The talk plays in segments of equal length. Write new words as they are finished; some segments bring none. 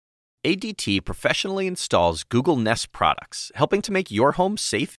ADT professionally installs Google Nest products, helping to make your home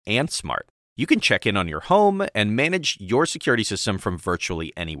safe and smart. You can check in on your home and manage your security system from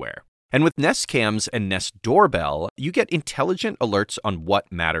virtually anywhere. And with Nest Cams and Nest Doorbell, you get intelligent alerts on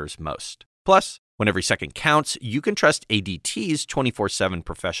what matters most. Plus, when every second counts, you can trust ADT's 24/7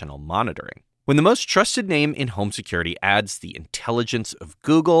 professional monitoring. When the most trusted name in home security adds the intelligence of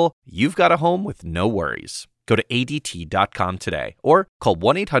Google, you've got a home with no worries. Go to ADT.com today or call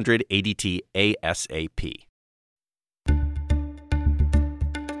 1-800-ADT-ASAP.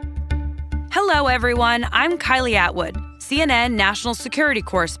 Hello, everyone. I'm Kylie Atwood, CNN national security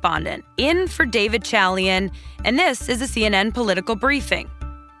correspondent, in for David Chalian, and this is a CNN political briefing.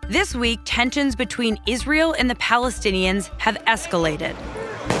 This week, tensions between Israel and the Palestinians have escalated,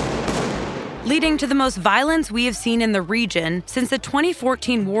 leading to the most violence we have seen in the region since the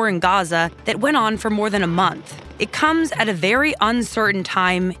 2014 war in Gaza that went on for more than a month. It comes at a very uncertain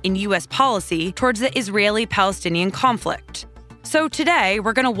time in U.S. policy towards the Israeli-Palestinian conflict. So today,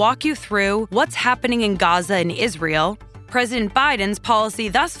 we're going to walk you through what's happening in Gaza and Israel, President Biden's policy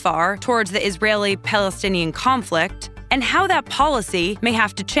thus far towards the Israeli-Palestinian conflict, and how that policy may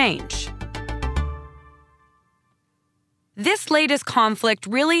have to change. This latest conflict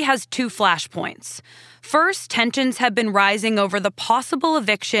really has two flashpoints. First, tensions have been rising over the possible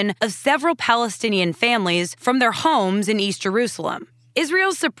eviction of several Palestinian families from their homes in East Jerusalem.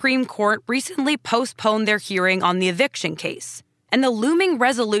 Israel's Supreme Court recently postponed their hearing on the eviction case, and the looming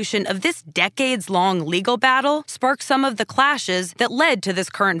resolution of this decades-long legal battle sparked some of the clashes that led to this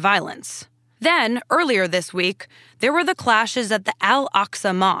current violence. Then, earlier this week, there were the clashes at the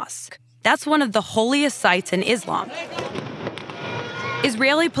Al-Aqsa Mosque. That's one of the holiest sites in Islam.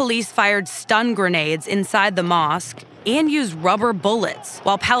 Israeli police fired stun grenades inside the mosque and used rubber bullets,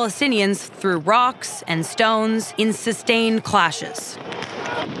 while Palestinians threw rocks and stones in sustained clashes.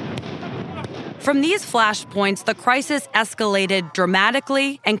 From these flashpoints, the crisis escalated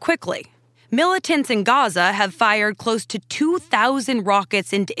dramatically and quickly. Militants in Gaza have fired close to 2,000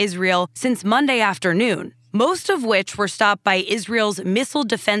 rockets into Israel since Monday afternoon, most of which were stopped by Israel's missile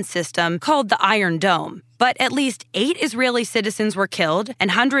defense system called the Iron Dome. But at least 8 Israeli citizens were killed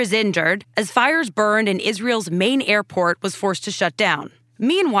and hundreds injured as fires burned and Israel's main airport was forced to shut down.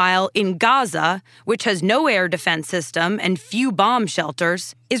 Meanwhile, in Gaza, which has no air defense system and few bomb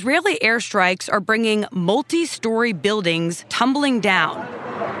shelters, Israeli airstrikes are bringing multi-story buildings tumbling down.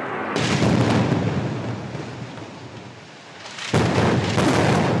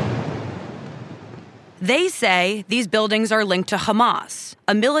 They say these buildings are linked to Hamas,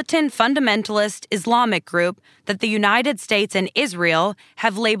 a militant fundamentalist Islamic group that the United States and Israel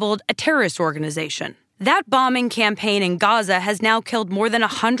have labeled a terrorist organization. That bombing campaign in Gaza has now killed more than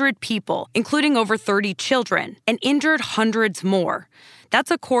 100 people, including over 30 children, and injured hundreds more.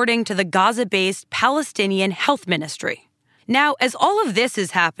 That's according to the Gaza-based Palestinian Health Ministry. Now, as all of this is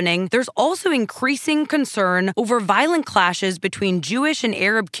happening, there's also increasing concern over violent clashes between Jewish and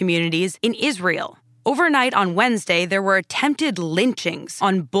Arab communities in Israel. Overnight on Wednesday, there were attempted lynchings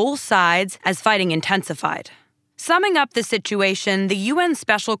on both sides as fighting intensified. Summing up the situation, the UN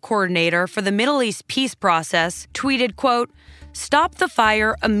Special Coordinator for the Middle East peace process tweeted, quote, "Stop the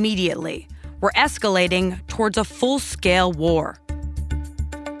fire immediately. We're escalating towards a full-scale war."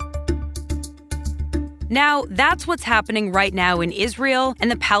 Now, that's what's happening right now in Israel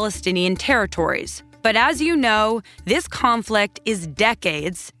and the Palestinian territories. But as you know, this conflict is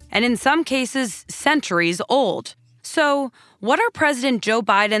decades, and in some cases, centuries old. So, what are President Joe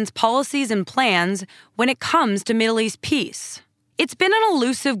Biden's policies and plans when it comes to Middle East peace? It's been an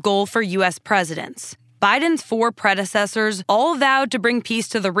elusive goal for U.S. presidents. Biden's 4 predecessors all vowed to bring peace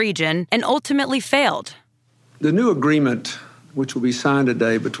to the region and ultimately failed. The new agreement, which will be signed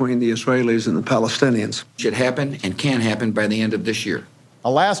today between the Israelis and the Palestinians, should happen and can happen by the end of this year. A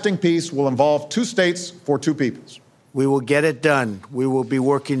lasting peace will involve 2 states for 2 peoples. We will get it done. We will be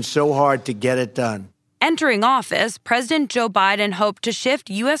working so hard to get it done. Entering office, President Joe Biden hoped to shift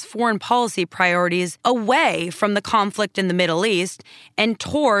U.S. foreign policy priorities away from the conflict in the Middle East and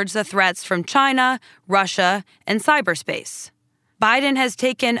towards the threats from China, Russia, and cyberspace. Biden has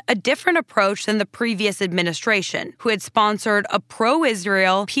taken a different approach than the previous administration, who had sponsored a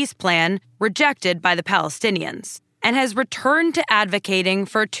pro-Israel peace plan rejected by the Palestinians, and has returned to advocating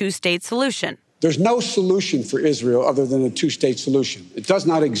for a 2-state solution. There's no solution for Israel other than a 2-state solution. It does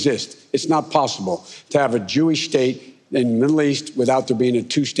not exist. It's not possible to have a Jewish state in the Middle East without there being a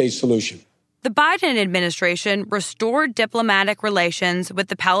 2-state solution. The Biden administration restored diplomatic relations with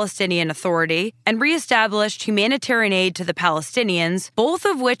the Palestinian Authority and reestablished humanitarian aid to the Palestinians, both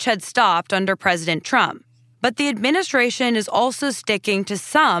of which had stopped under President Trump. But the administration is also sticking to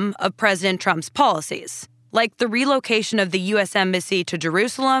some of President Trump's policies, like the relocation of the U.S. Embassy to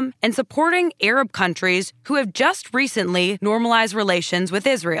Jerusalem and supporting Arab countries who have just recently normalized relations with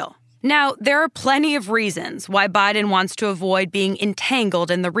Israel. Now, there are plenty of reasons why Biden wants to avoid being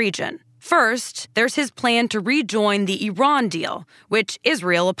entangled in the region. First, there's his plan to rejoin the Iran deal, which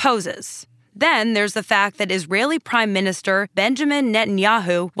Israel opposes. Then there's the fact that Israeli Prime Minister Benjamin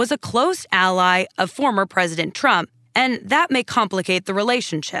Netanyahu was a close ally of former President Trump, and that may complicate the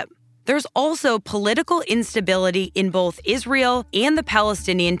relationship. There's also political instability in both Israel and the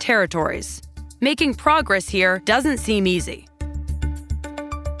Palestinian territories. Making progress here doesn't seem easy.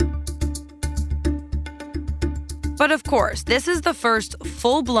 But of course, this is the first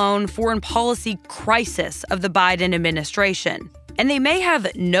full-blown foreign policy crisis of the Biden administration, and they may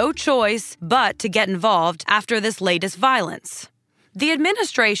have no choice but to get involved after this latest violence. The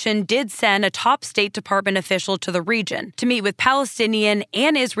administration did send a top State Department official to the region to meet with Palestinian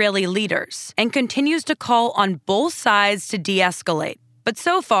and Israeli leaders and continues to call on both sides to de-escalate. But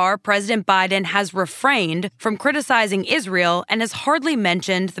so far, President Biden has refrained from criticizing Israel and has hardly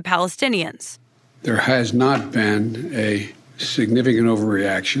mentioned the Palestinians. There has not been a significant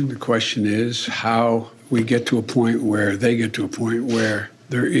overreaction. The question is how we get to a point where they get to a point where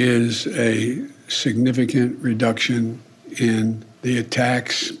there is a significant reduction in the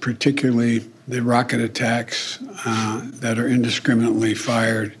attacks, particularly the rocket attacks that are indiscriminately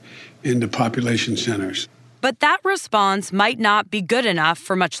fired into population centers. But that response might not be good enough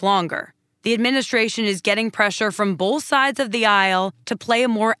for much longer. The administration is getting pressure from both sides of the aisle to play a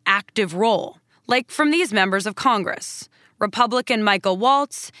more active role, like from these members of Congress, Republican Michael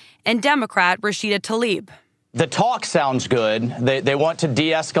Waltz and Democrat Rashida Tlaib. The talk sounds good. They want to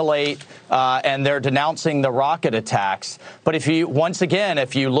de-escalate, and they're denouncing the rocket attacks. But if you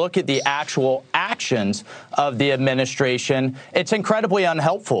look at the actual actions of the administration, it's incredibly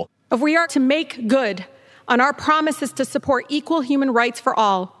unhelpful. If we are to make good on our promises to support equal human rights for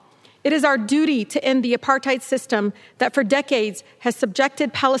all, it is our duty to end the apartheid system that for decades has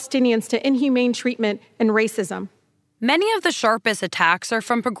subjected Palestinians to inhumane treatment and racism. Many of the sharpest attacks are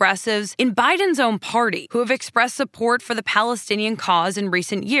from progressives in Biden's own party who have expressed support for the Palestinian cause in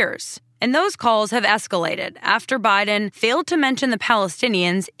recent years. And those calls have escalated after Biden failed to mention the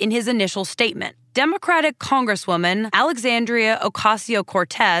Palestinians in his initial statement. Democratic Congresswoman Alexandria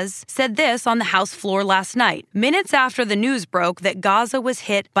Ocasio-Cortez said this on the House floor last night, minutes after the news broke that Gaza was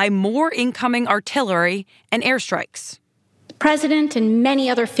hit by more incoming artillery and airstrikes. The president and many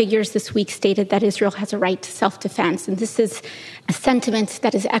other figures this week stated that Israel has a right to self-defense, and this is a sentiment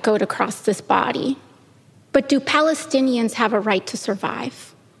that is echoed across this body. But do Palestinians have a right to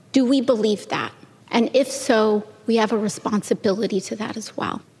survive? Do we believe that? And if so, we have a responsibility to that as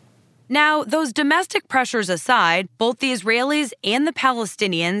well. Now, those domestic pressures aside, both the Israelis and the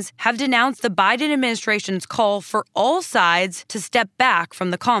Palestinians have denounced the Biden administration's call for all sides to step back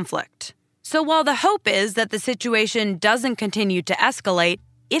from the conflict. So while the hope is that the situation doesn't continue to escalate,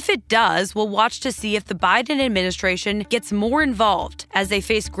 if it does, we'll watch to see if the Biden administration gets more involved as they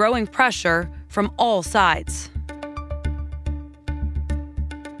face growing pressure from all sides.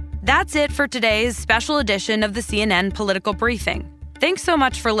 That's it for today's special edition of the CNN Political Briefing. Thanks so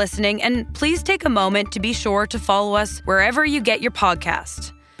much for listening, and please take a moment to be sure to follow us wherever you get your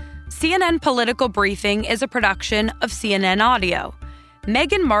podcast. CNN Political Briefing is a production of CNN Audio.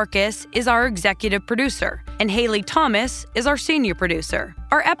 Megan Marcus is our executive producer, and Haley Thomas is our senior producer.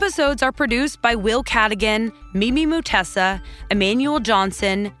 Our episodes are produced by Will Cadigan, Mimi Mutessa, Emmanuel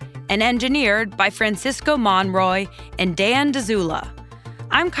Johnson, and engineered by Francisco Monroy and Dan Dzula.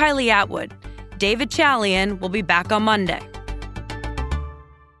 I'm Kylie Atwood. David Chalian will be back on Monday.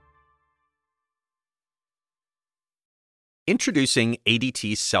 Introducing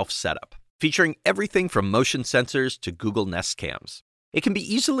ADT Self-Setup, featuring everything from motion sensors to Google Nest Cams. It can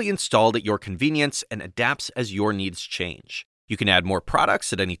be easily installed at your convenience and adapts as your needs change. You can add more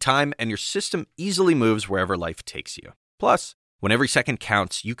products at any time, and your system easily moves wherever life takes you. Plus, when every second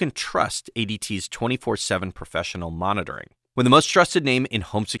counts, you can trust ADT's 24/7 professional monitoring. When the most trusted name in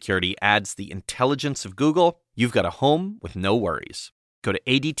home security adds the intelligence of Google, you've got a home with no worries. Go to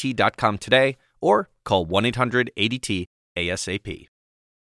ADT.com today or call 1-800-ADT ASAP.